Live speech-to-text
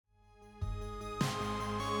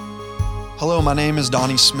Hello, my name is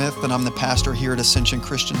Donnie Smith, and I'm the pastor here at Ascension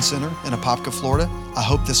Christian Center in Apopka, Florida. I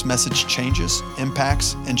hope this message changes,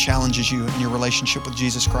 impacts, and challenges you in your relationship with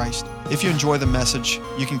Jesus Christ. If you enjoy the message,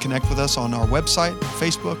 you can connect with us on our website,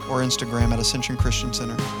 Facebook, or Instagram at Ascension Christian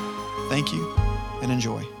Center. Thank you, and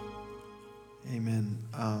enjoy. Amen.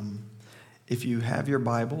 If you have your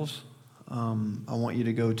Bibles, I want you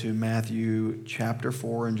to go to Matthew chapter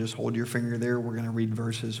 4 and just hold your finger there. We're going to read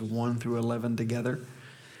verses 1 through 11 together.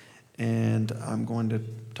 And I'm going to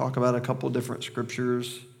talk about a couple different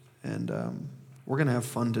scriptures, and we're going to have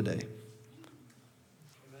fun today. Amen.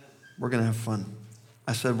 We're going to have fun.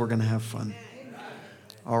 I said we're going to have fun. Amen.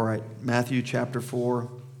 All right, Matthew chapter 4,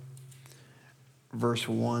 verse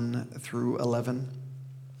 1 through 11.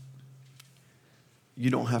 You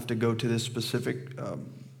don't have to go to this specific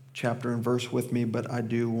chapter and verse with me, but I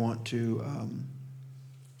do want to,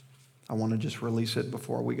 I want to just release it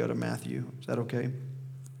before we go to Matthew. Is that okay?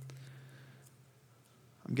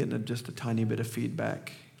 I'm getting just a tiny bit of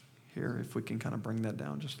feedback here, if we can kind of bring that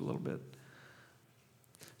down just a little bit.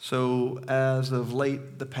 So as of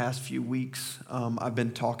late, the past few weeks, I've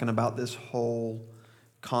been talking about this whole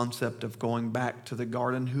concept of going back to the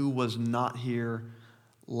garden. Who was not here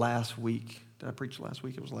last week? Did I preach last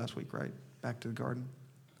week? It was last week, right? Back to the garden.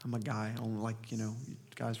 I'm a guy. I don't you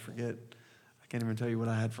guys forget. I can't even tell you what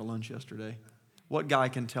I had for lunch yesterday. What guy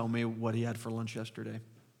can tell me what he had for lunch yesterday?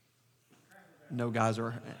 No guys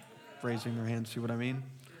are raising their hands. See what I mean?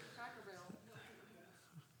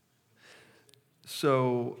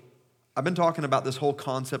 So I've been talking about this whole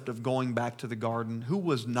concept of going back to the garden. Who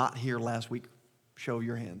was not here last week? Show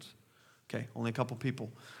your hands. Okay, only a couple people.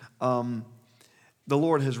 The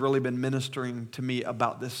Lord has really been ministering to me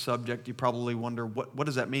about this subject. You probably wonder, what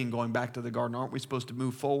does that mean, going back to the garden? Aren't we supposed to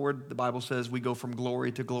move forward? The Bible says we go from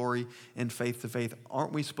glory to glory and faith to faith.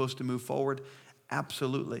 Aren't we supposed to move forward?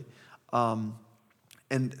 Absolutely.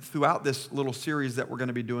 And throughout this little series that we're going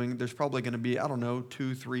to be doing, there's probably going to be,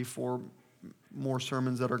 2, 3, 4 more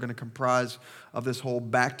sermons that are going to comprise of this whole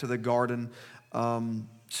Back to the Garden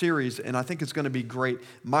series. And I think it's going to be great.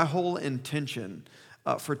 My whole intention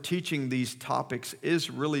for teaching these topics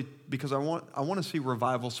is really because I want to see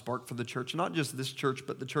revival spark for the church, not just this church,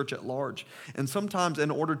 but the church at large. And sometimes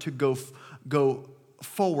in order to go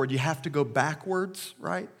forward, you have to go backwards,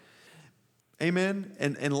 right? Amen.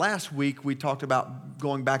 And last week we talked about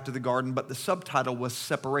going back to the garden, but the subtitle was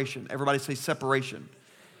separation. Everybody say separation.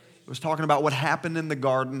 It was talking about what happened in the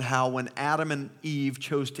garden, how when Adam and Eve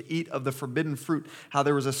chose to eat of the forbidden fruit, how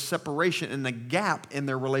there was a separation and a gap in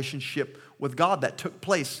their relationship with God that took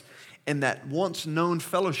place. And that once known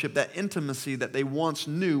fellowship, that intimacy that they once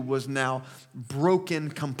knew was now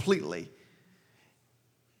broken completely.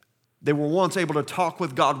 They were once able to talk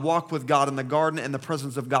with God, walk with God in the garden, and the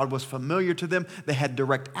presence of God was familiar to them. They had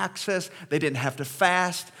direct access. They didn't have to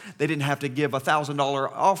fast. They didn't have to give a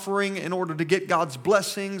 $1,000 offering in order to get God's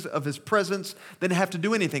blessings of His presence. They didn't have to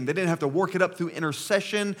do anything. They didn't have to work it up through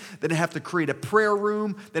intercession. They didn't have to create a prayer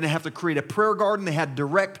room. They didn't have to create a prayer garden. They had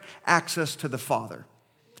direct access to the Father.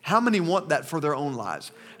 How many want that for their own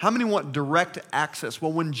lives? How many want direct access?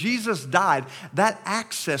 Well, when Jesus died, that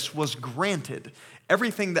access was granted.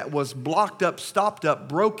 Everything that was blocked up, stopped up,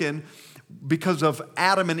 broken because of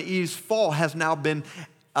Adam and Eve's fall has now been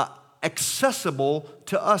accessible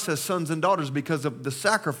to us as sons and daughters because of the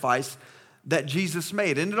sacrifice that Jesus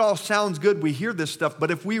made. And it all sounds good. We hear this stuff, but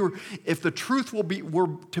if the truth were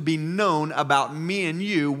to be known about me and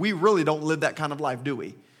you, we really don't live that kind of life, do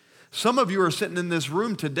we? Some of you are sitting in this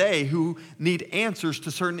room today who need answers to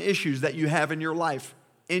certain issues that you have in your life,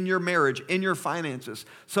 in your marriage, in your finances,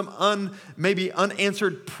 some maybe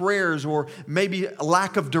unanswered prayers, or maybe a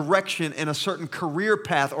lack of direction in a certain career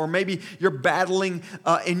path, or maybe you're battling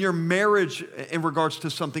in your marriage in regards to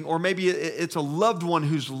something, or maybe it's a loved one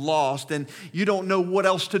who's lost and you don't know what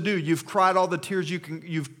else to do. You've cried all the tears you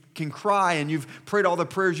can cry, and you've prayed all the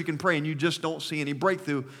prayers you can pray, and you just don't see any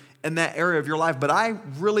breakthrough in that area of your life. But I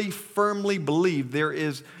really firmly believe there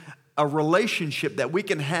is a relationship that we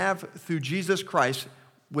can have through Jesus Christ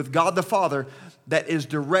with God the Father that is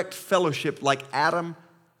direct fellowship like Adam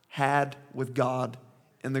had with God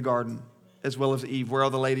in the garden, as well as Eve. Where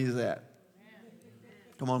are the ladies at?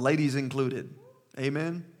 Come on, ladies included.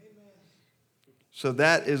 Amen? So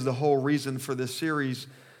that is the whole reason for this series,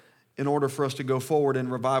 in order for us to go forward in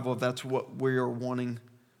revival, if that's what we are wanting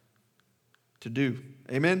to do.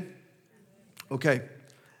 Amen? Okay.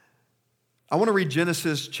 I want to read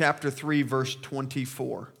Genesis chapter 3, verse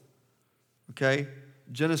 24. Okay?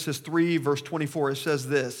 Genesis 3, verse 24, it says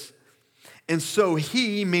this: And so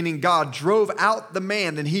he, meaning God, drove out the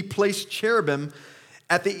man, and he placed cherubim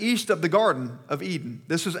at the east of the Garden of Eden.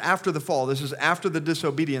 This is after the fall. This is after the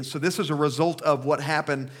disobedience. So this is a result of what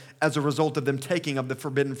happened as a result of them taking of the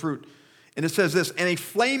forbidden fruit. And it says this, and a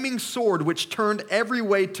flaming sword which turned every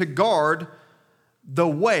way to guard the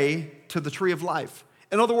way to the tree of life.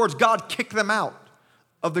 In other words, God kicked them out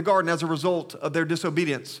of the garden as a result of their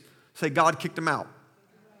disobedience. Say, God kicked them out.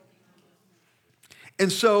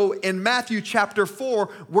 And so in Matthew chapter 4,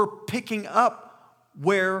 we're picking up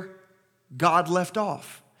where God left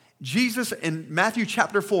off. Jesus in Matthew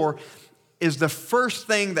chapter 4 is the first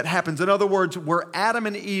thing that happens. In other words, where Adam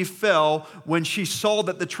and Eve fell when she saw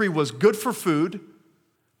that the tree was good for food,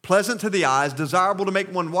 pleasant to the eyes, desirable to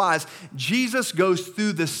make one wise, Jesus goes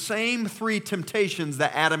through the same three temptations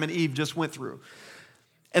that Adam and Eve just went through.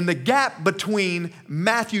 And the gap between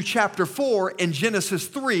Matthew chapter 4 and Genesis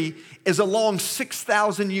 3 is a long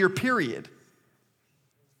 6,000 year period.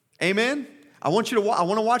 Amen? I want to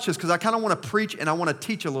watch this because I kind of want to preach and I want to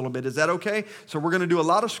teach a little bit. Is that okay? So we're going to do a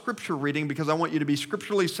lot of scripture reading because I want you to be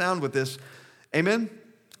scripturally sound with this. Amen?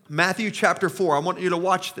 Matthew chapter 4, I want you to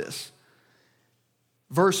watch this.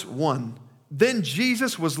 Verse 1, then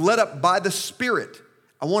Jesus was led up by the Spirit.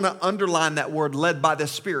 I want to underline that word, led by the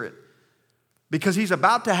Spirit, because he's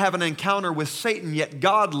about to have an encounter with Satan, yet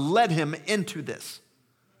God led him into this.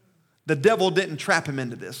 The devil didn't trap him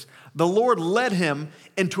into this. The Lord led him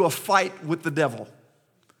into a fight with the devil.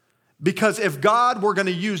 Because if God were going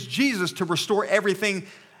to use Jesus to restore everything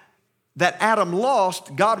that Adam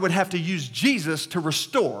lost, God would have to use Jesus to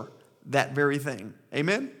restore that very thing.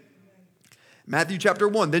 Amen? Matthew chapter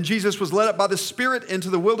 1, then Jesus was led up by the Spirit into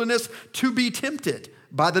the wilderness to be tempted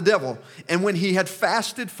by the devil. And when he had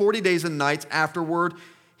fasted 40 days and nights, afterward,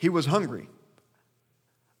 he was hungry.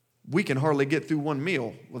 We can hardly get through one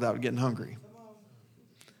meal without getting hungry.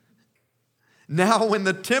 Now when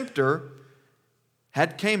the tempter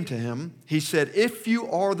had came to him, he said, if you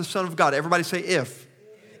are the Son of God, everybody say if.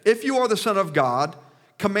 If you are the Son of God,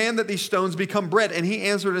 command that these stones become bread. And he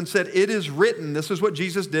answered and said, it is written. This is what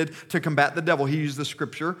Jesus did to combat the devil. He used the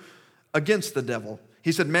scripture against the devil.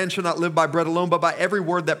 He said, man shall not live by bread alone, but by every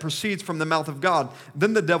word that proceeds from the mouth of God.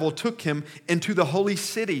 Then the devil took him into the holy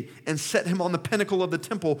city and set him on the pinnacle of the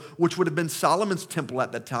temple, which would have been Solomon's temple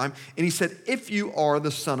at that time. And he said, if you are the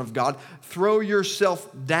Son of God, throw yourself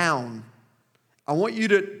down. I want you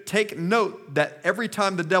to take note that every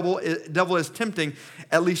time the devil is tempting,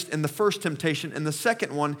 at least in the first temptation, in the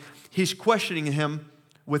second one, he's questioning him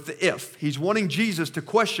with the if. He's wanting Jesus to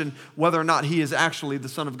question whether or not he is actually the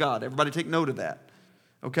Son of God. Everybody take note of that.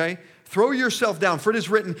 Okay? Throw yourself down, for it is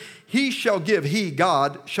written,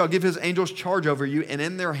 God, shall give his angels charge over you, and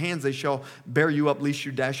in their hands they shall bear you up, lest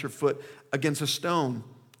you dash your foot against a stone.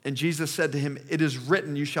 And Jesus said to him, it is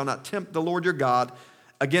written, you shall not tempt the Lord your God.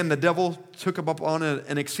 Again, the devil took him up on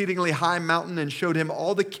an exceedingly high mountain and showed him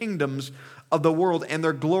all the kingdoms of the world and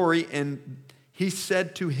their glory. And he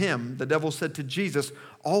said to him, the devil said to Jesus,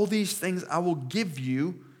 all these things I will give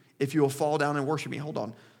you if you will fall down and worship me. Hold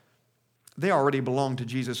on. They already belong to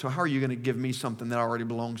Jesus, so how are you going to give me something that already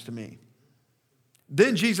belongs to me?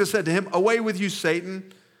 Then Jesus said to him, away with you,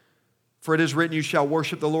 Satan, for it is written, you shall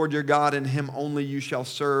worship the Lord your God, and him only you shall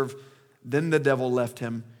serve. Then the devil left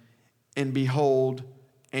him, and behold,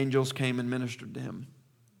 angels came and ministered to him.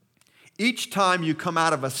 Each time you come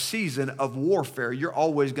out of a season of warfare, you're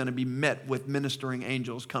always going to be met with ministering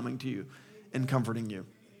angels coming to you and comforting you.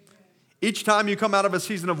 Each time you come out of a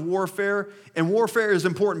season of warfare, and warfare is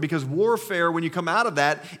important because warfare, when you come out of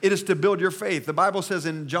that, it is to build your faith. The Bible says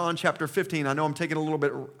in John chapter 15, I know I'm taking a little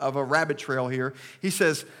bit of a rabbit trail here. He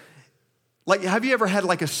says, have you ever had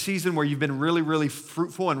like a season where you've been really, really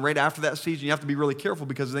fruitful, and right after that season, you have to be really careful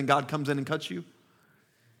because then God comes in and cuts you?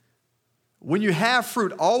 When you have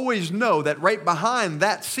fruit, always know that right behind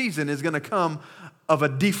that season is going to come of a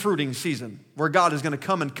defruiting season where God is going to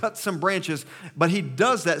come and cut some branches, but he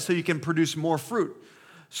does that so you can produce more fruit.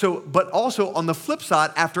 So, but also on the flip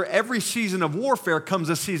side, after every season of warfare comes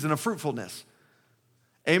a season of fruitfulness.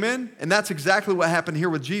 Amen? And that's exactly what happened here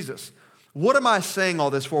with Jesus. What am I saying all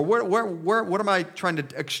this for? What am I trying to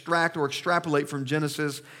extract or extrapolate from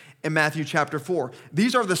Genesis and Matthew chapter 4?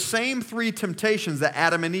 These are the same three temptations that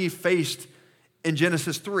Adam and Eve faced in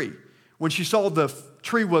Genesis 3. When she saw the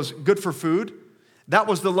tree was good for food, that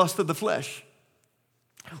was the lust of the flesh.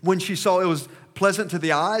 When she saw it was pleasant to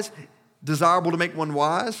the eyes, desirable to make one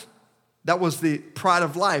wise, that was the pride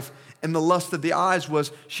of life. And the lust of the eyes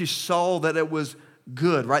was she saw that it was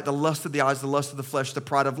good, right? The lust of the eyes, the lust of the flesh, the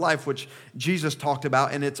pride of life, which Jesus talked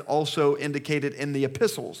about, and it's also indicated in the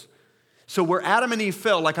epistles. So where Adam and Eve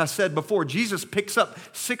fell, like I said before, Jesus picks up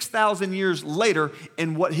 6,000 years later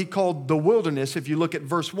in what he called the wilderness. If you look at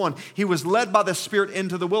verse 1, he was led by the Spirit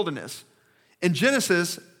into the wilderness. In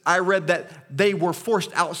Genesis, I read that they were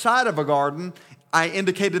forced outside of a garden. I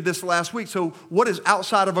indicated this last week. So what is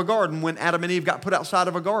outside of a garden when Adam and Eve got put outside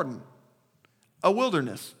of a garden? A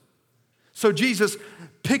wilderness. So Jesus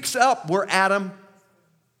picks up where Adam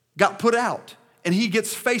got put out. And he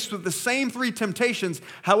gets faced with the same three temptations.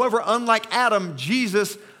 However, unlike Adam,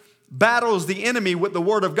 Jesus battles the enemy with the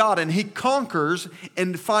word of God, and he conquers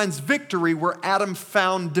and finds victory where Adam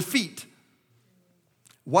found defeat.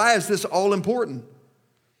 Why is this all important?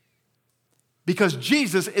 Because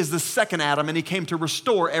Jesus is the second Adam, and he came to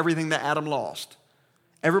restore everything that Adam lost.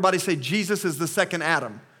 Everybody say, Jesus is the second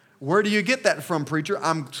Adam. Where do you get that from, preacher?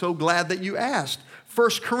 I'm so glad that you asked. 1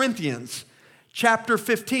 Corinthians chapter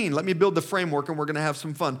 15. Let me build the framework and we're going to have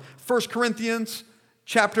some fun. 1 Corinthians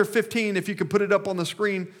chapter 15, if you could put it up on the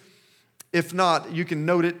screen. If not, you can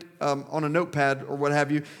note it on a notepad or what have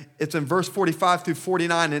you. It's in verse 45 through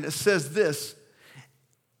 49, and it says this: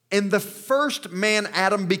 "And the first man,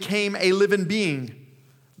 Adam, became a living being.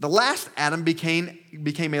 The last Adam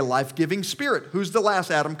became a life-giving spirit." Who's the last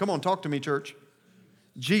Adam? Come on, talk to me, church.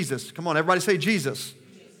 Jesus. Come on, everybody say Jesus.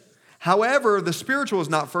 "However, the spiritual is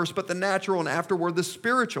not first, but the natural, and afterward the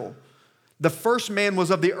spiritual. The first man was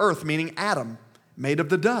of the earth," meaning Adam, "made of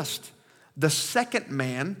the dust. The second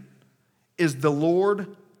man is the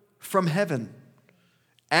Lord from heaven.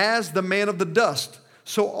 As the man of the dust,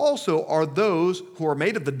 so also are those who are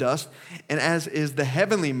made of the dust, and as is the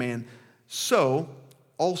heavenly man, so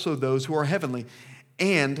also those who are heavenly.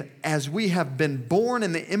 And as we have been born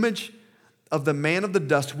in the image of the man of the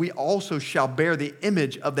dust, we also shall bear the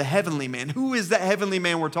image of the heavenly man." Who is that heavenly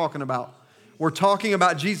man we're talking about? We're talking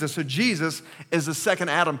about Jesus. So Jesus is the second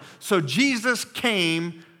Adam. So Jesus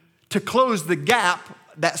came to close the gap,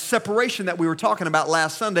 that separation that we were talking about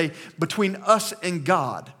last Sunday between us and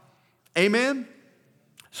God. Amen?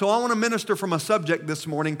 So I want to minister from a subject this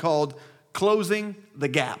morning called closing the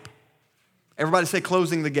gap. Everybody say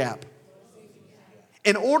closing the gap.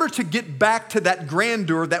 In order to get back to that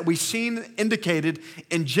grandeur that we've seen indicated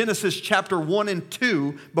in Genesis chapter 1 and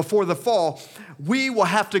 2 before the fall, we will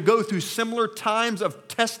have to go through similar times of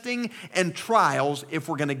testing and trials if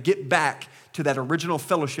we're going to get back to that original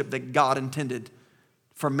fellowship that God intended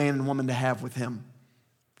for man and woman to have with him.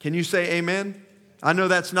 Can you say amen? I know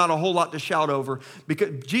that's not a whole lot to shout over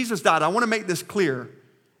because Jesus died. I want to make this clear.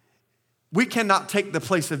 We cannot take the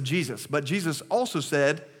place of Jesus, but Jesus also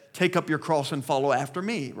said, "Take up your cross and follow after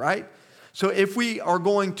me," right? So if we are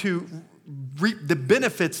going to reap the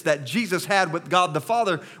benefits that Jesus had with God the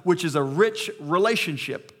Father, which is a rich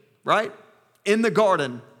relationship, right? In the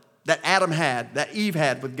garden that Adam had, that Eve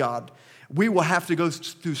had with God, we will have to go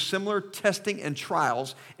through similar testing and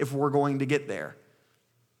trials if we're going to get there.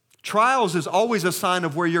 Trials is always a sign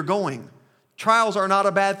of where you're going. Trials are not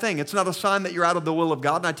a bad thing. It's not a sign that you're out of the will of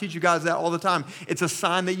God, and I teach you guys that all the time. It's a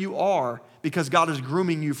sign that you are, because God is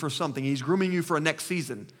grooming you for something. He's grooming you for a next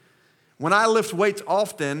season. When I lift weights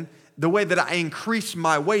often, the way that I increase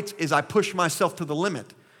my weights is I push myself to the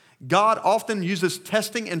limit. God often uses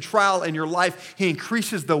testing and trial in your life. He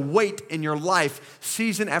increases the weight in your life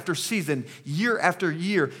season after season, year after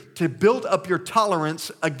year, to build up your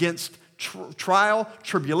tolerance against trial,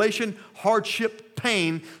 tribulation, hardship,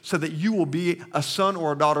 pain, so that you will be a son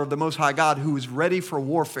or a daughter of the Most High God who is ready for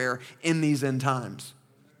warfare in these end times.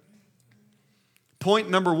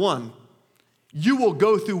 Point number one, you will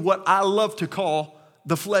go through what I love to call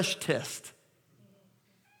the flesh test.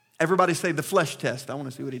 Everybody say the flesh test. I want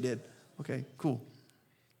to see what he did. Okay, cool.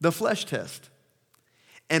 The flesh test.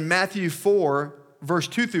 In Matthew 4, verse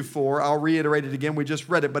 2 through 4, I'll reiterate it again. We just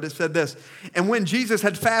read it, but it said this: "And when Jesus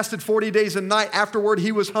had fasted 40 days and night, afterward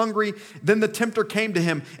he was hungry. Then the tempter came to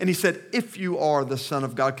him, and he said, 'If you are the Son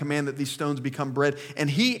of God, command that these stones become bread.'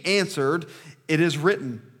 And he answered, 'It is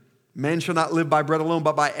written, man shall not live by bread alone,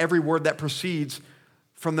 but by every word that proceeds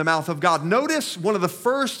from the mouth of God.'" Notice one of the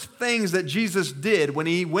first things that Jesus did when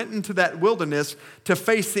he went into that wilderness to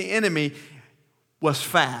face the enemy was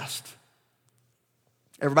fast.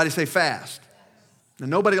 Everybody say fast. Now,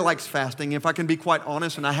 nobody likes fasting. If I can be quite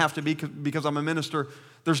honest, and I have to be because I'm a minister,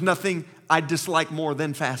 there's nothing I dislike more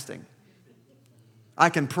than fasting. I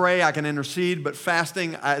can pray, I can intercede, but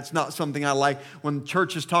fasting, it's not something I like. When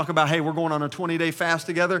churches talk about, hey, we're going on a 20-day fast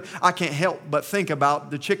together, I can't help but think about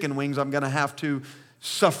the chicken wings I'm going to have to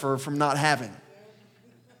suffer from not having.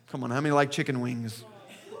 Come on, how many like chicken wings?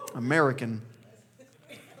 American.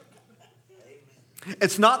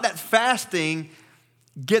 It's not that fasting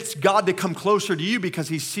gets God to come closer to you because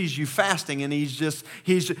he sees you fasting and he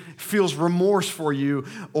feels remorse for you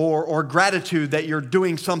or gratitude that you're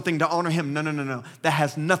doing something to honor him. No. That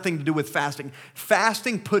has nothing to do with fasting.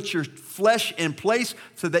 Fasting puts your flesh in place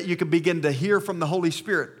so that you can begin to hear from the Holy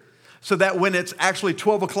Spirit. So that when it's actually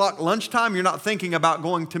 12 o'clock lunchtime, you're not thinking about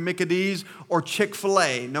going to Mickey D's or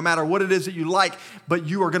Chick-fil-A, no matter what it is that you like, but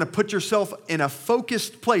you are going to put yourself in a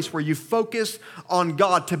focused place where you focus on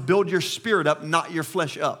God to build your spirit up, not your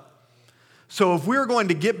flesh up. So if we're going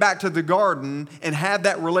to get back to the garden and have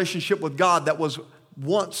that relationship with God that was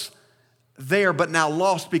once there but now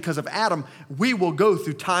lost because of Adam, we will go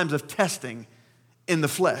through times of testing in the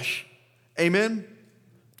flesh. Amen?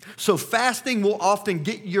 So fasting will often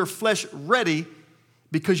get your flesh ready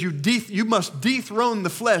because you must dethrone the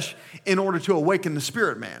flesh in order to awaken the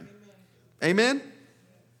spirit man. Amen?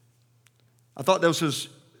 I thought this was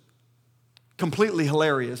completely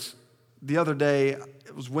hilarious. The other day,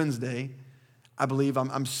 it was Wednesday, I believe,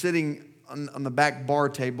 I'm sitting on the back bar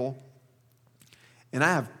table, and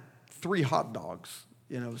I have 3 hot dogs,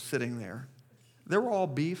 sitting there. They were all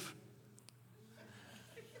beef.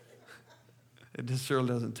 It just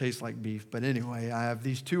certainly doesn't taste like beef. But anyway, I have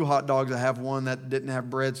these 2 hot dogs. I have one that didn't have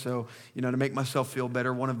bread. So, to make myself feel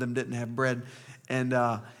better, one of them didn't have bread. And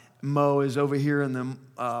Mo is over here in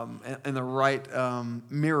the right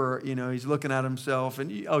mirror. He's looking at himself. And,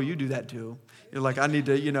 you do that too. You're like, I need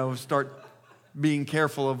to, start being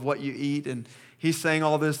careful of what you eat. And he's saying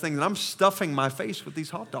all these things. And I'm stuffing my face with these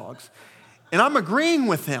hot dogs. And I'm agreeing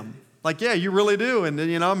with him. Like, yeah, you really do. And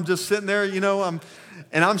then, I'm just sitting there,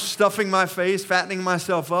 I'm stuffing my face, fattening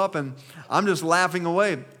myself up, and I'm just laughing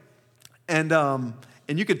away. And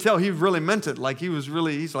you could tell he really meant it. Like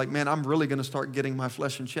he's like, man, I'm really going to start getting my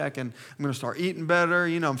flesh in check, and I'm going to start eating better.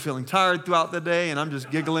 I'm feeling tired throughout the day, and I'm just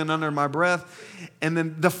giggling under my breath. And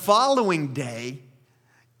then the following day,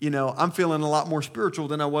 I'm feeling a lot more spiritual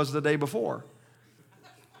than I was the day before.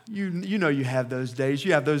 You have those days.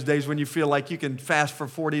 You have those days when you feel like you can fast for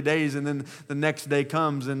 40 days and then the next day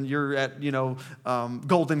comes and you're at,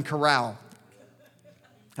 Golden Corral.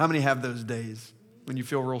 How many have those days when you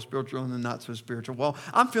feel real spiritual and then not so spiritual? Well,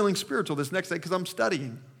 I'm feeling spiritual this next day because I'm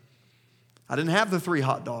studying. I didn't have the 3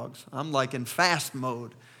 hot dogs. I'm like in fast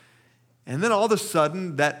mode. And then all of a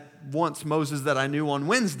sudden, that once Moses that I knew on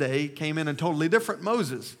Wednesday came in a totally different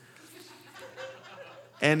Moses.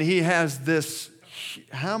 And he has this.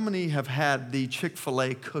 How many have had the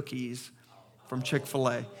Chick-fil-A cookies from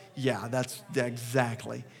Chick-fil-A? Yeah, that's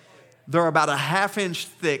exactly. They're about a 1/2 inch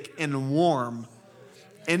thick and warm.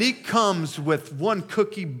 And he comes with one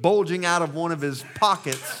cookie bulging out of one of his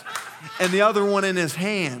pockets and the other one in his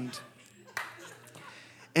hand.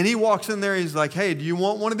 And he walks in there, he's like, hey, do you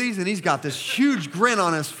want one of these? And he's got this huge grin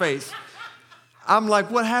on his face. I'm like,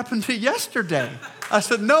 what happened to yesterday? I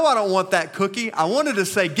said, no, I don't want that cookie. I wanted to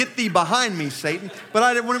say, get thee behind me, Satan, but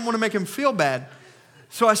I didn't want to make him feel bad.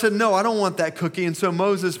 So I said, no, I don't want that cookie. And so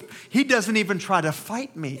Moses, he doesn't even try to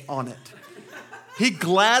fight me on it. He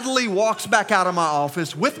gladly walks back out of my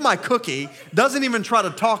office with my cookie, doesn't even try to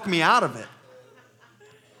talk me out of it.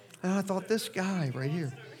 And I thought, this guy right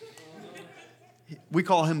here. We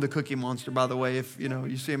call him the Cookie Monster, by the way. If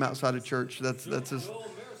you see him outside of church, that's his.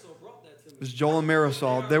 It was Joel and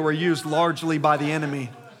Marisol. They were used largely by the enemy.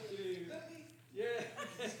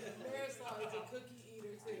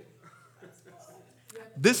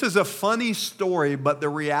 This is a funny story, but the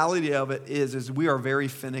reality of it is we are very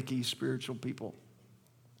finicky spiritual people.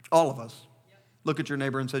 All of us. Look at your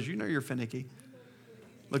neighbor and says, you're finicky.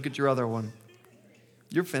 Look at your other one.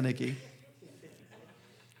 You're finicky.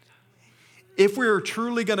 If we're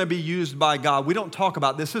truly going to be used by God, we don't talk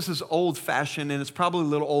about this. This is old-fashioned, and it's probably a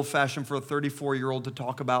little old-fashioned for a 34-year-old to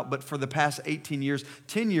talk about. But for the past 18 years,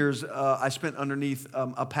 10 years, I spent underneath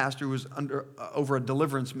a pastor who was over a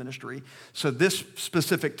deliverance ministry. So this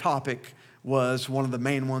specific topic was one of the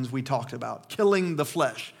main ones we talked about, killing the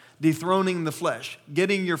flesh, dethroning the flesh,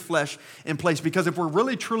 getting your flesh in place. Because if we're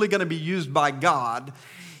really, truly going to be used by God,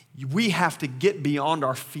 we have to get beyond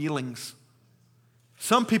our feelings.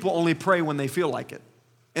 Some people only pray when they feel like it.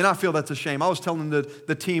 And I feel that's a shame. I was telling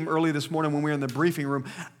the team early this morning when we were in the briefing room,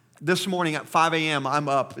 this morning at 5 a.m., I'm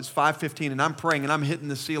up. It's 5:15, and I'm praying, and I'm hitting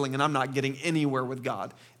the ceiling, and I'm not getting anywhere with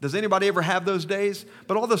God. Does anybody ever have those days?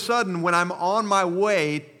 But all of a sudden, when I'm on my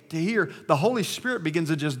way to here, the Holy Spirit begins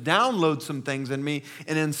to just download some things in me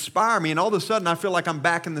and inspire me, and all of a sudden, I feel like I'm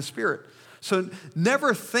back in the Spirit. So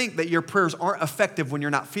never think that your prayers aren't effective when you're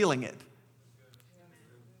not feeling it.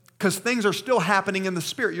 Because things are still happening in the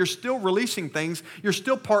Spirit. You're still releasing things. You're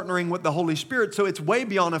still partnering with the Holy Spirit. So it's way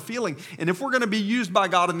beyond a feeling. And if we're going to be used by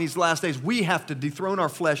God in these last days, we have to dethrone our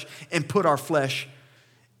flesh and put our flesh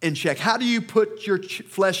in check. How do you put your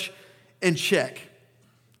flesh in check?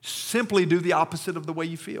 Simply do the opposite of the way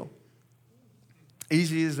you feel.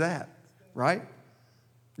 Easy as that, right?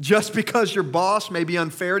 Just because your boss may be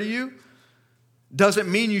unfair to you doesn't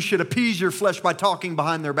mean you should appease your flesh by talking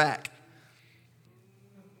behind their back.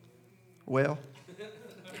 Well,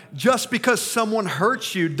 just because someone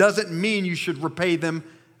hurts you doesn't mean you should repay them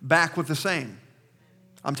back with the same.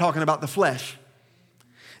 I'm talking about the flesh.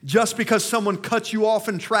 Just because someone cuts you off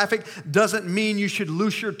in traffic doesn't mean you should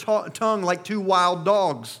loose your tongue like two wild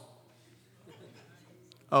dogs.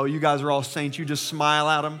 Oh, you guys are all saints. You just smile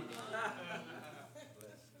at them.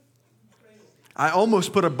 I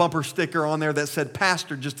almost put a bumper sticker on there that said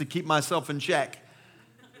pastor just to keep myself in check.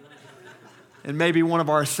 And maybe one of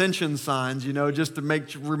our ascension signs, just to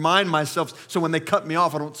remind myself so when they cut me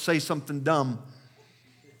off, I don't say something dumb.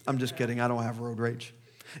 I'm just kidding. I don't have road rage.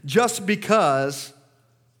 Just because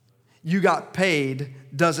you got paid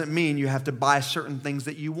doesn't mean you have to buy certain things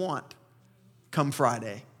that you want come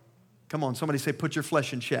Friday. Come on, somebody say, put your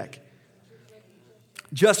flesh in check.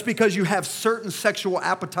 Just because you have certain sexual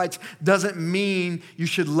appetites doesn't mean you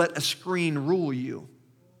should let a screen rule you.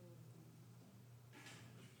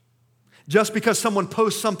 Just because someone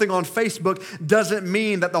posts something on Facebook doesn't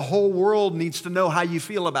mean that the whole world needs to know how you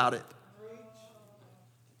feel about it.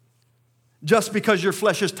 Just because your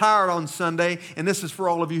flesh is tired on Sunday, and this is for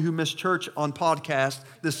all of you who miss church on podcast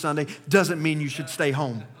this Sunday, doesn't mean you should stay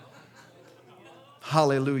home.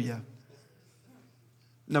 Hallelujah.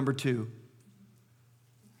 Number 2,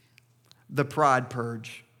 the pride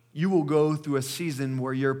purge. You will go through a season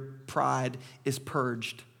where your pride is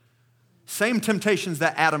purged. Same temptations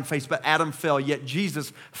that Adam faced, but Adam fell, yet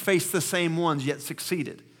Jesus faced the same ones, yet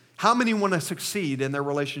succeeded. How many want to succeed in their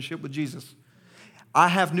relationship with Jesus? I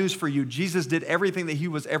have news for you. Jesus did everything that he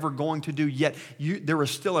was ever going to do, yet there is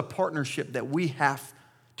still a partnership that we have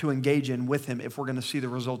to engage in with him if we're going to see the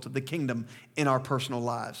results of the kingdom in our personal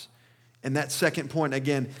lives. And that second point,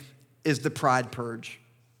 again, is the pride purge.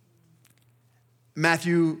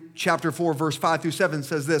 Matthew chapter 4, verse 5 through 7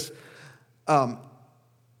 says this. 4,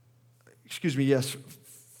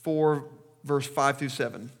 verse 5 through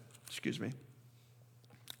 7.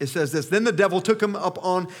 It says this, then the devil took him up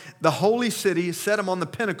on the holy city, set him on the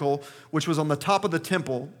pinnacle, which was on the top of the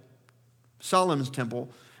temple, Solomon's temple.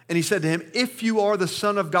 And he said to him, if you are the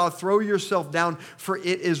Son of God, throw yourself down, for it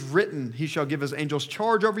is written, he shall give his angels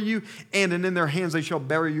charge over you, and in their hands they shall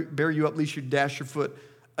bear you up, lest you dash your foot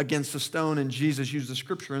against a stone. And Jesus used the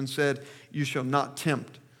scripture and said, you shall not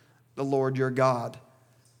tempt the Lord your God.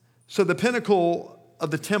 So the pinnacle of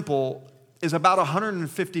the temple is about a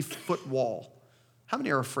 150-foot wall. How many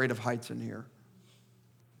are afraid of heights in here?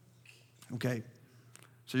 Okay.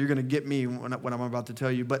 So you're going to get me when I'm about to tell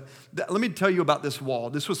you. But let me tell you about this wall.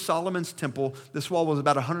 This was Solomon's temple. This wall was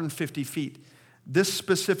about 150 feet. This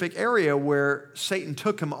specific area where Satan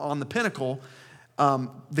took him on the pinnacle,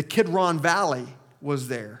 the Kidron Valley was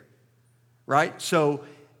there, right? So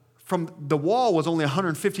from the wall was only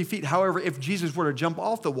 150 feet. However, if Jesus were to jump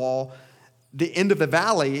off the wall, the end of the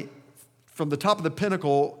valley, from the top of the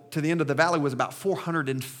pinnacle to the end of the valley was about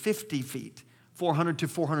 450 feet. 400 to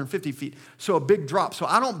 450 feet. So a big drop. So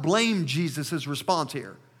I don't blame Jesus' response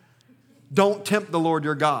here. Don't tempt the Lord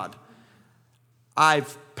your God.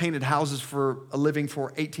 I've painted houses for a living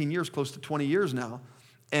for 18 years, close to 20 years now.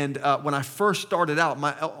 And when I first started out,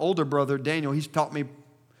 my older brother, Daniel, he's taught me,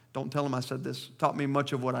 don't tell him I said this, taught me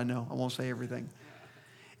much of what I know. I won't say everything.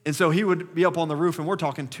 And so he would be up on the roof, and we're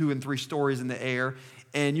talking 2 and 3 stories in the air,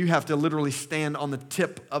 and you have to literally stand on the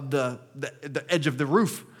tip of the edge of the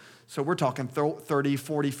roof. So we're talking 30,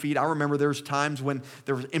 40 feet. I remember there's times when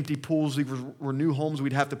there was empty pools. These were new homes.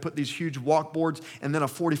 We'd have to put these huge walkboards and then a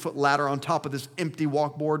 40-foot ladder on top of this empty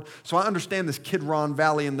walkboard. So I understand this Kidron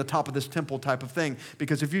Valley and the top of this temple type of thing,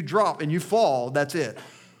 because if you drop and you fall, that's it.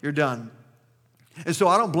 You're done. And so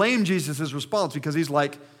I don't blame Jesus' response, because he's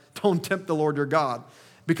like, don't tempt the Lord your God.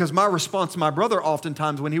 Because my response to my brother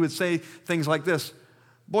oftentimes when he would say things like this,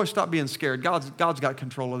 boy, stop being scared. God's got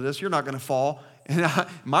control of this. You're not going to fall. And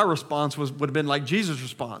my response would have been like Jesus'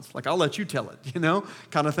 response. Like, I'll let you tell it,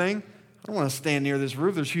 kind of thing. I don't want to stand near this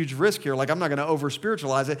roof. There's huge risk here. Like, I'm not going to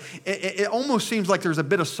over-spiritualize it. It almost seems like there's a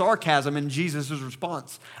bit of sarcasm in Jesus'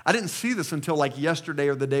 response. I didn't see this until like yesterday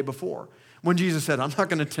or the day before, when Jesus said, I'm not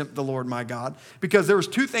going to tempt the Lord my God. Because there was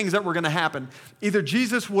 2 things that were going to happen. Either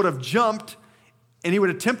Jesus would have jumped and he would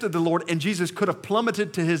have tempted the Lord, and Jesus could have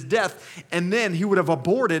plummeted to his death, and then he would have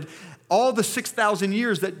aborted all the 6,000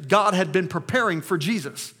 years that God had been preparing for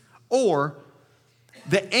Jesus. Or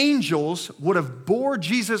the angels would have bore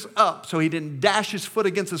Jesus up so he didn't dash his foot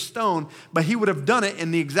against a stone, but he would have done it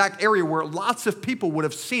in the exact area where lots of people would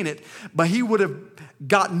have seen it, but he would have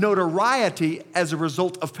got notoriety as a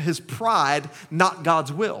result of his pride, not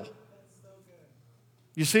God's will.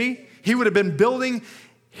 You see? He would have been building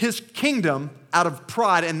his kingdom out of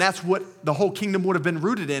pride, and that's what the whole kingdom would have been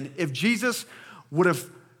rooted in if Jesus would have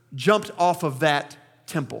jumped off of that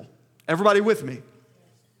temple. Everybody with me?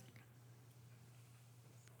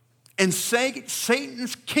 And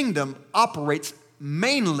Satan's kingdom operates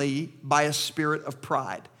mainly by a spirit of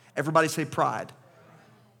pride. Everybody say pride.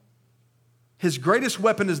 His greatest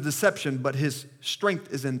weapon is deception, but his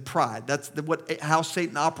strength is in pride. That's how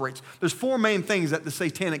Satan operates. There's 4 main things that the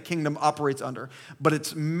satanic kingdom operates under, but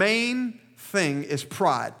its main thing is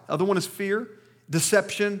pride. Other one is fear,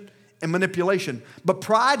 deception, and manipulation. But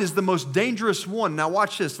pride is the most dangerous one. Now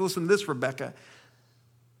watch this. Listen to this, Rebecca.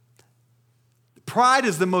 Pride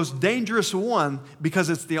is the most dangerous one because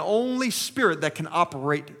it's the only spirit that can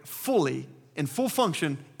operate fully, in full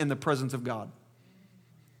function, in the presence of God.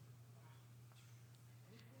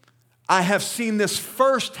 I have seen this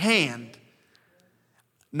firsthand.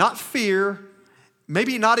 Not fear,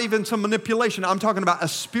 maybe not even some manipulation. I'm talking about a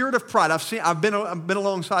spirit of pride. I've been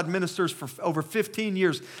alongside ministers for over 15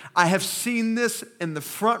 years. I have seen this in the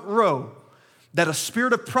front row, that a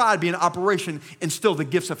spirit of pride be in operation, and still the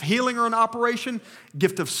gifts of healing are in operation,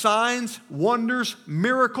 gift of signs, wonders,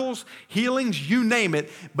 miracles, healings, you name it,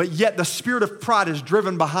 but yet the spirit of pride is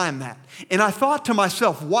driven behind that. And I thought to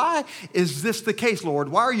myself, why is this the case, Lord?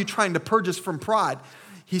 Why are you trying to purge us from pride?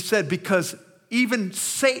 He said, because even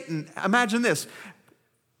Satan, imagine this,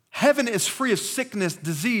 heaven is free of sickness,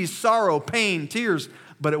 disease, sorrow, pain, tears,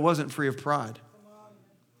 but it wasn't free of pride.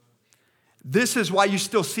 This is why you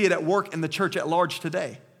still see it at work in the church at large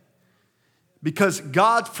today. Because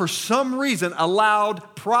God, for some reason,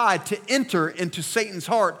 allowed pride to enter into Satan's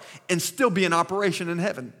heart and still be in operation in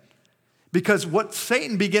heaven. Because what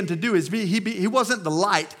Satan began to do is he wasn't the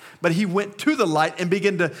light, but he went to the light and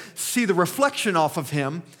began to see the reflection off of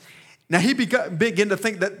him. Now he began to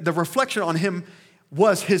think that the reflection on him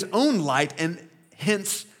was his own light, and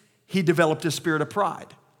hence he developed a spirit of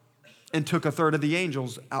pride and took a third of the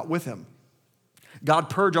angels out with him.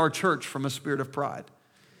 God purge our church from a spirit of pride.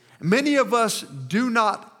 Many of us do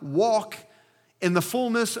not walk in the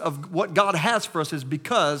fullness of what God has for us is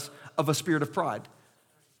because of a spirit of pride.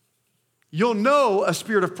 You'll know a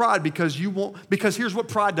spirit of pride because here's what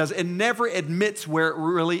pride does. It never admits where it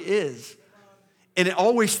really is. And it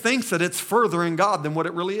always thinks that it's further in God than what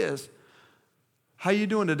it really is. How you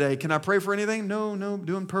doing today? Can I pray for anything? No,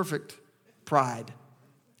 doing perfect. Pride.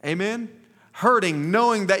 Amen? Hurting,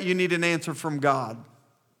 knowing that you need an answer from God.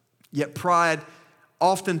 Yet pride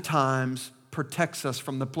oftentimes protects us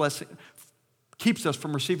from the blessing, keeps us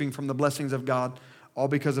from receiving from the blessings of God, all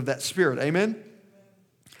because of that spirit. Amen?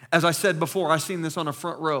 As I said before, I've seen this on a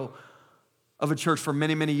front row of a church for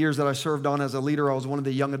many, many years that I served on as a leader. I was one of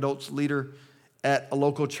the young adults leader at a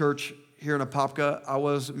local church here in Apopka. I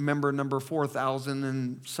was member number 4,000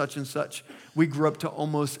 and such. We grew up to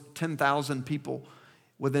almost 10,000 people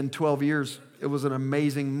within 12 years. It was an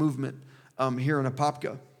amazing movement here in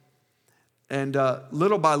Apopka. And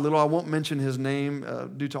little by little, I won't mention his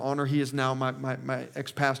name due to honor. He is now, my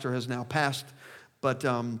ex-pastor has now passed. But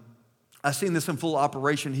I've seen this in full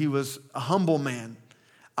operation. He was a humble man.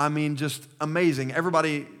 I mean, just amazing.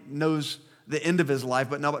 Everybody knows the end of his life,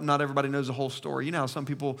 but not everybody knows the whole story. You know how some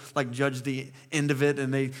people like judge the end of it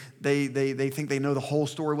and they think they know the whole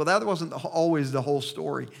story. Well, that wasn't always the whole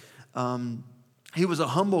story. He was a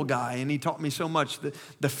humble guy, and he taught me so much.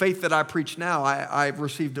 The faith that I preach now, I've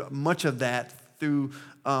received much of that through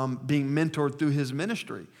being mentored through his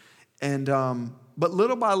ministry. And but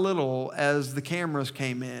little by little, as the cameras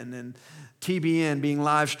came in and TBN being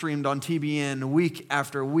live streamed on TBN week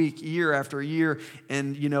after week, year after year,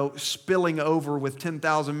 and spilling over with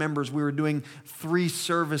 10,000 members, we were doing 3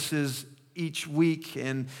 services each week,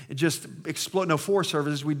 and it just exploded. No, 4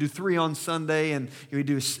 services. We do 3 on Sunday, and we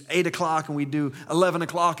do 8 o'clock, and we do 11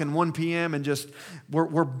 o'clock and 1 p.m., and just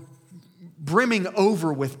we're brimming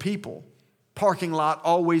over with people. Parking lot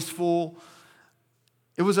always full.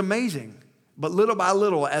 It was amazing. But little by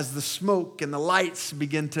little, as the smoke and the lights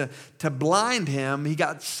began to blind him, he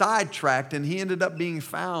got sidetracked, and he ended up being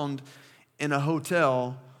found in a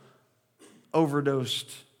hotel, overdosed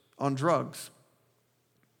on drugs.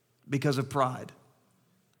 Because of pride.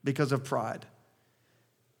 Because of pride.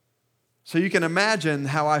 So you can imagine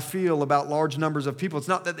how I feel about large numbers of people. It's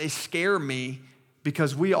not that they scare me,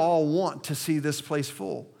 because we all want to see this place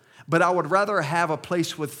full. But I would rather have a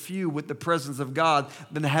place with few with the presence of God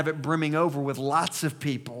than to have it brimming over with lots of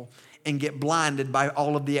people and get blinded by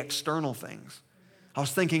all of the external things. I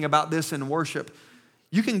was thinking about this in worship.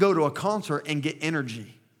 You can go to a concert and get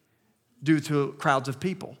energy due to crowds of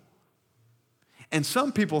people. And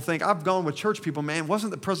some people think, I've gone with church people, man,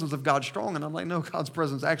 wasn't the presence of God strong? And I'm like, no, God's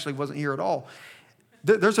presence actually wasn't here at all.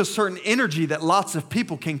 There's a certain energy that lots of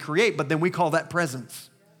people can create, but then we call that presence.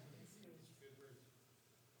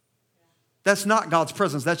 That's not God's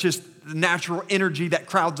presence. That's just the natural energy that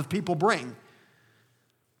crowds of people bring.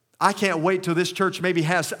 I can't wait till this church maybe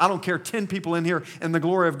has, I don't care, 10 people in here and the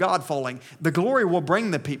glory of God falling. The glory will bring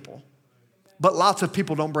the people, but lots of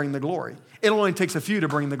people don't bring the glory. It only takes a few to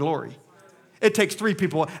bring the glory. It takes 3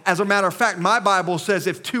 people. As a matter of fact, my Bible says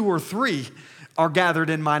if 2 or 3 are gathered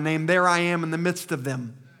in my name, there I am in the midst of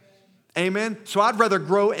them. Amen? So I'd rather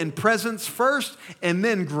grow in presence first and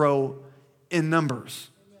then grow in numbers.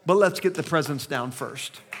 But let's get the presence down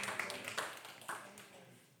first.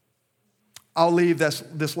 I'll leave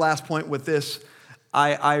this last point with this.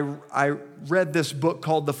 I read this book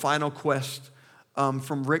called The Final Quest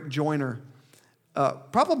from Rick Joyner.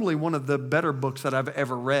 Probably one of the better books that I've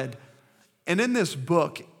ever read. And in this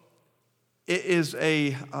book, it is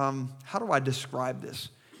how do I describe this?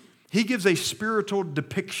 He gives a spiritual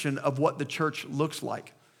depiction of what the church looks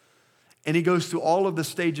like. And he goes through all of the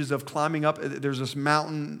stages of climbing up. There's this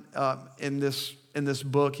mountain in this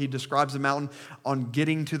book. He describes the mountain on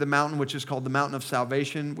getting to the mountain, which is called the Mountain of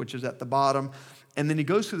Salvation, which is at the bottom. And then he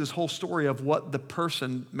goes through this whole story of what the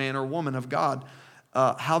person, man or woman of God,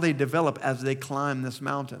 how they develop as they climb this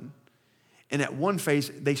mountain. And at one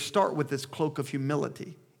phase, they start with this cloak of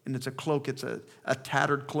humility. And it's a cloak, it's a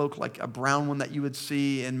tattered cloak, like a brown one that you would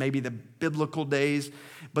see in maybe the biblical days.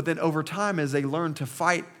 But then over time, as they learn to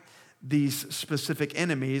fight these specific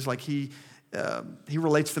enemies, like he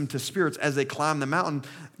relates them to spirits as they climb the mountain,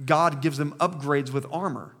 God gives them upgrades with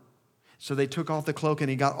armor. So they took off the cloak and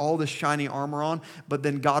he got all this shiny armor on, but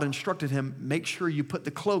then God instructed him, make sure you put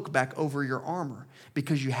the cloak back over your armor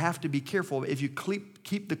because you have to be careful. If you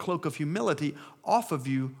keep the cloak of humility off of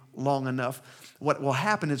you long enough, what will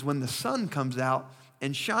happen is when the sun comes out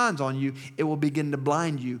and shines on you, it will begin to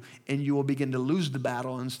blind you and you will begin to lose the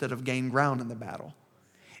battle instead of gain ground in the battle.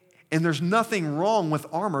 And there's nothing wrong with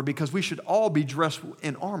armor because we should all be dressed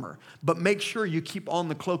in armor. But make sure you keep on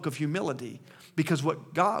the cloak of humility. Because what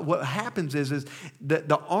happens is that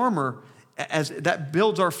the armor, as that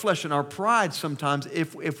builds our flesh and our pride sometimes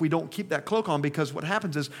if we don't keep that cloak on. Because what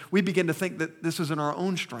happens is we begin to think that this is in our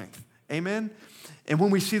own strength. Amen? And when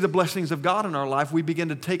we see the blessings of God in our life, we begin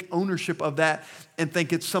to take ownership of that and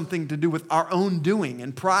think it's something to do with our own doing.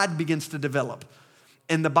 And pride begins to develop.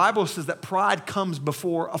 And the Bible says that pride comes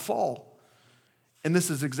before a fall. And this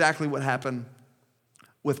is exactly what happened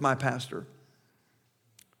with my pastor.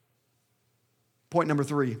 Point number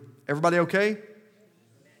 3. Everybody okay?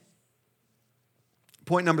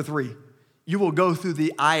 Point number 3. You will go through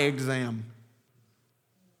the eye exam.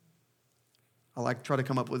 I like to try to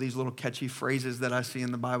come up with these little catchy phrases that I see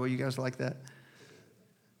in the Bible. You guys like that?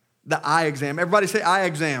 The eye exam. Everybody say eye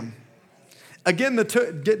exam. Again,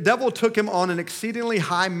 the devil took him on an exceedingly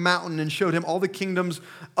high mountain and showed him all the kingdoms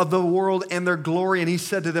of the world and their glory. And he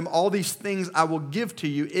said to them, all these things I will give to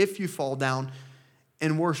you if you fall down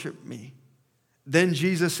and worship me. Then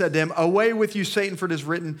Jesus said to him, away with you, Satan, for it is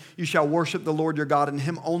written, you shall worship the Lord your God, and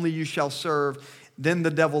him only you shall serve. Then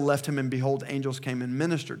the devil left him, and behold, angels came and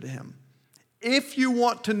ministered to him. If you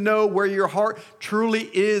want to know where your heart truly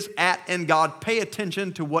is at in God, pay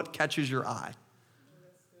attention to what catches your eye.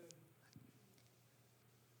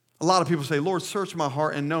 A lot of people say, Lord, search my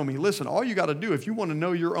heart and know me. Listen, all you got to do, if you want to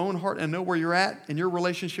know your own heart and know where you're at in your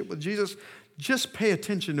relationship with Jesus, just pay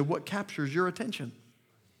attention to what captures your attention.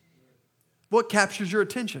 What captures your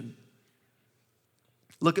attention?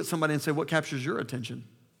 Look at somebody and say, what captures your attention?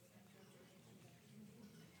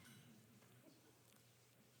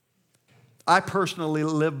 I personally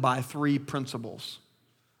live by 3 principles.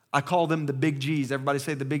 I call them the big G's. Everybody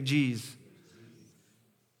say the big G's.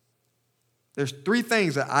 There's 3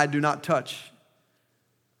 things that I do not touch.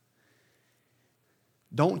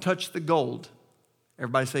 Don't touch the gold.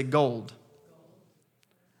 Everybody say gold.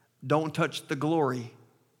 Don't touch the glory.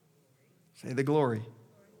 Say the glory.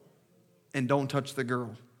 And don't touch the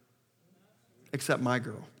girl. Except my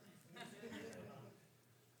girl.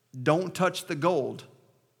 Don't touch the gold,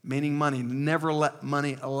 meaning money. Never let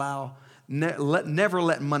money never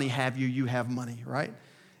let money have you. You have money, right?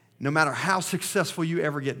 No matter how successful you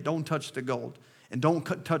ever get, don't touch the gold. And don't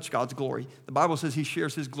touch God's glory. The Bible says he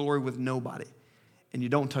shares his glory with nobody. And you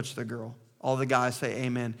don't touch the girl. All the guys say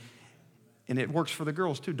amen. And it works for the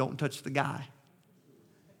girls too. Don't touch the guy.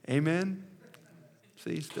 Amen?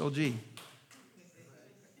 See, still G.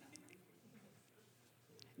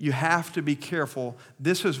 You have to be careful.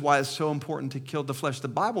 This is why it's so important to kill the flesh. The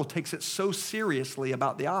Bible takes it so seriously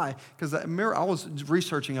about the eye, because I was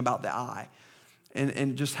researching about the eye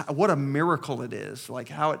and just what a miracle it is, like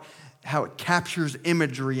how it captures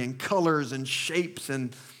imagery and colors and shapes.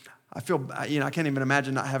 And I feel, I can't even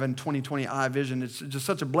imagine not having 20/20 eye vision. It's just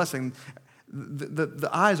such a blessing. The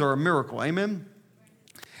eyes are a miracle, amen?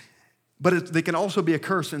 But they can also be a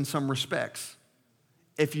curse in some respects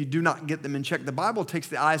if you do not get them in check. The Bible takes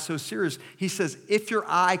the eye so serious. He says, if your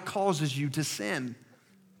eye causes you to sin,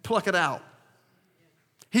 pluck it out.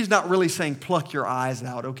 He's not really saying pluck your eyes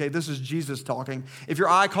out, okay? This is Jesus talking. If your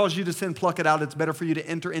eye causes you to sin, pluck it out. It's better for you to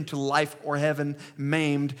enter into life or heaven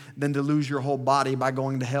maimed than to lose your whole body by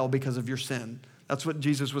going to hell because of your sin. That's what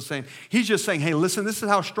Jesus was saying. He's just saying, hey, listen, this is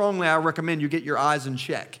how strongly I recommend you get your eyes in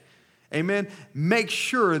check. Amen? Make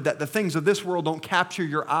sure that the things of this world don't capture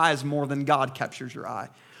your eyes more than God captures your eye.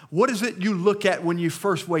 What is it you look at when you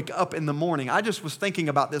first wake up in the morning? I just was thinking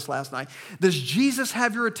about this last night. Does Jesus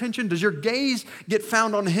have your attention? Does your gaze get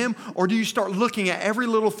found on him? Or do you start looking at every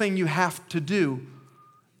little thing you have to do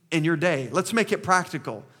in your day? Let's make it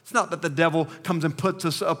practical. It's not that the devil comes and puts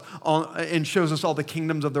us up on and shows us all the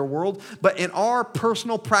kingdoms of their world, but in our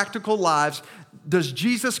personal, practical lives, does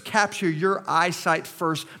Jesus capture your eyesight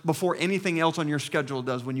first before anything else on your schedule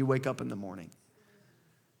does when you wake up in the morning?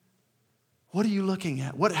 What are you looking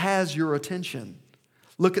at? What has your attention?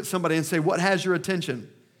 Look at somebody and say, what has your attention?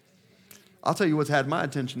 I'll tell you what's had my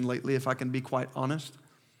attention lately, if I can be quite honest.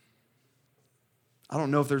 I don't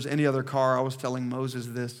know if there's any other car. I was telling Moses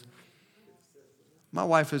this. My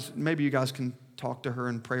wife is, maybe you guys can talk to her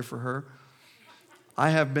and pray for her. I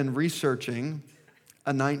have been researching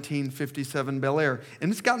a 1957 Bel Air, and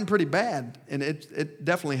it's gotten pretty bad, and it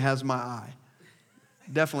definitely has my eye.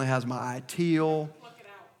 Definitely has my eye. Teal.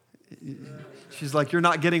 She's like, you're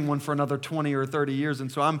not getting one for another 20 or 30 years. And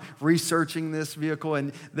so I'm researching this vehicle,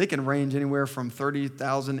 and they can range anywhere from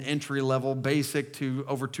 $30,000 entry level basic to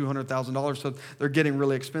over $200,000. So they're getting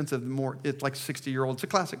really expensive. It's like 60-year-old. It's a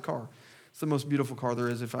classic car. It's the most beautiful car there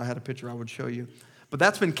is. If I had a picture, I would show you. But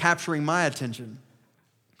that's been capturing my attention.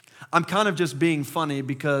 I'm kind of just being funny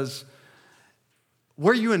because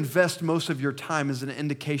where you invest most of your time is an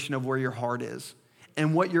indication of where your heart is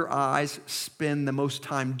and what your eyes spend the most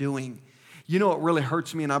time doing. You know what really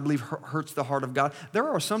hurts me and I believe hurts the heart of God? There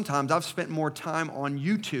are some times I've spent more time on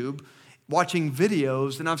YouTube watching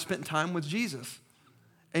videos than I've spent time with Jesus.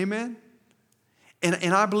 Amen?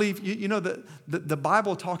 And I believe, the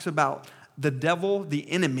Bible talks about the devil, the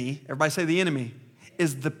enemy, everybody say the enemy,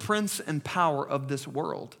 is the prince and power of this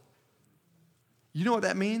world. You know what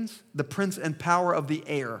that means? The prince and power of the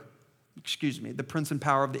air. The prince and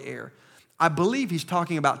power of the air. I believe he's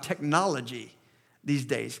talking about technology these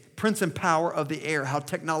days. Prince and power of the air, how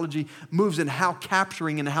technology moves and how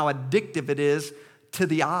capturing and how addictive it is to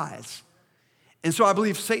the eyes. And so I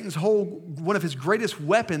believe Satan's one of his greatest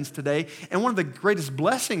weapons today, and one of the greatest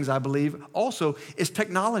blessings, I believe, also is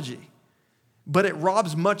technology. But it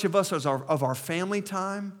robs much of us of our family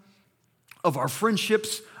time, of our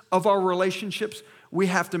friendships, of our relationships. We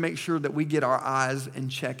have to make sure that we get our eyes in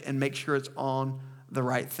check and make sure it's on the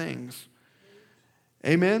right things.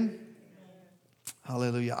 Amen?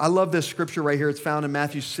 Hallelujah. I love this scripture right here. It's found in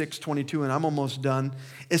Matthew 6:22, and I'm almost done.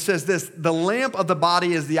 It says this, the lamp of the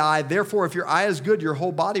body is the eye. Therefore, if your eye is good, your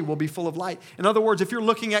whole body will be full of light. In other words, if you're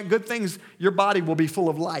looking at good things, your body will be full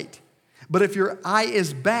of light. But if your eye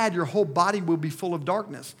is bad, your whole body will be full of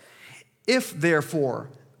darkness. If, therefore,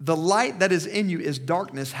 the light that is in you is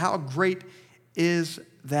darkness, how great is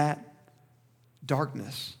that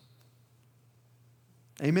darkness?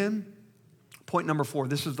 Amen? Point number 4.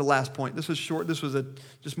 This is the last point. This is short. This was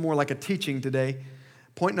just more like a teaching today.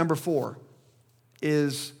 Point number 4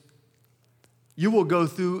 is you will go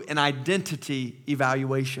through an identity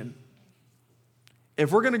evaluation.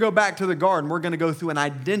 If we're going to go back to the garden, we're going to go through an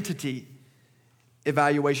identity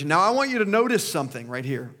evaluation. Now, I want you to notice something right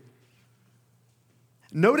here.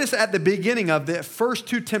 Notice at the beginning of the first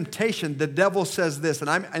 2 temptations, the devil says this, and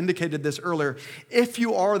I indicated this earlier. If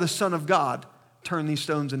you are the Son of God, turn these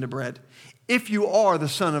stones into bread. If you are the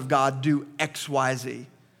Son of God, do X, Y, Z.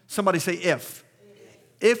 Somebody say if.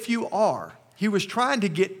 If you are. He was trying to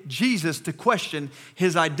get Jesus to question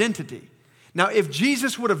his identity. Now, if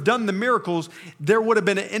Jesus would have done the miracles, there would have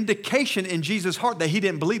been an indication in Jesus' heart that he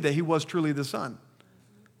didn't believe that he was truly the Son.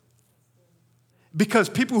 Because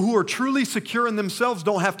people who are truly secure in themselves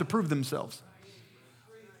don't have to prove themselves.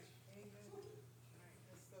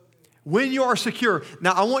 When you are secure.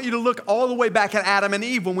 Now, I want you to look all the way back at Adam and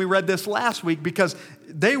Eve when we read this last week, because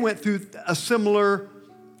they went through a similar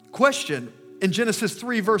question. In Genesis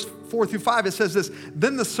 3, verse 4 through 5, it says this,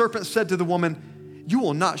 "Then the serpent said to the woman, 'You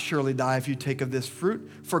will not surely die if you take of this fruit.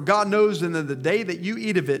 For God knows in the day that you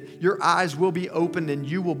eat of it, your eyes will be opened and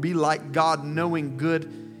you will be like God, knowing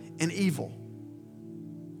good and evil.'"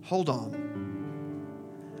 Hold on.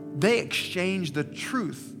 They exchanged the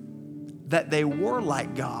truth that they were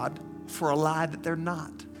like God for a lie that they're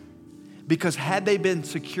not. Because had they been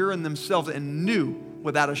secure in themselves and knew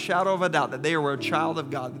without a shadow of a doubt that they were a child of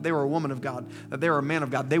God, that they were a woman of God, that they were a man of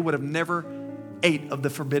God, they would have never ate of the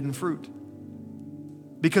forbidden fruit.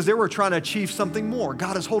 Because they were trying to achieve something more.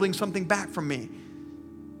 God is holding something back from me.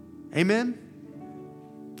 Amen?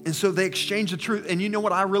 And so they exchanged the truth. And you know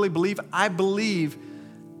what I really believe? I believe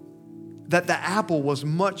that the apple was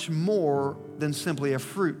much more than simply a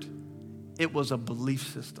fruit. It was a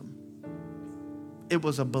belief system. It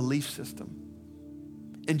was a belief system.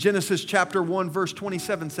 In Genesis chapter 1, verse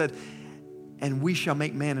 27 said, "And we shall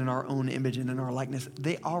make man in our own image and in our likeness."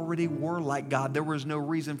 They already were like God. There was no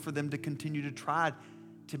reason for them to continue to try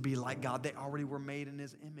to be like God. They already were made in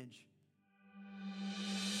his image.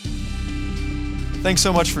 Thanks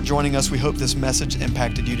so much for joining us. We hope this message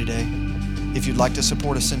impacted you today. If you'd like to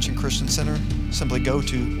support Ascension Christian Center, simply go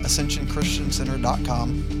to ascensionchristiancenter.com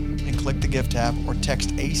and click the Give tab, or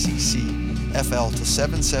text ACCFL to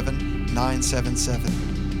 77977.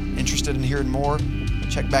 Interested in hearing more?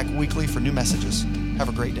 Check back weekly for new messages. Have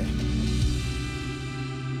a great day.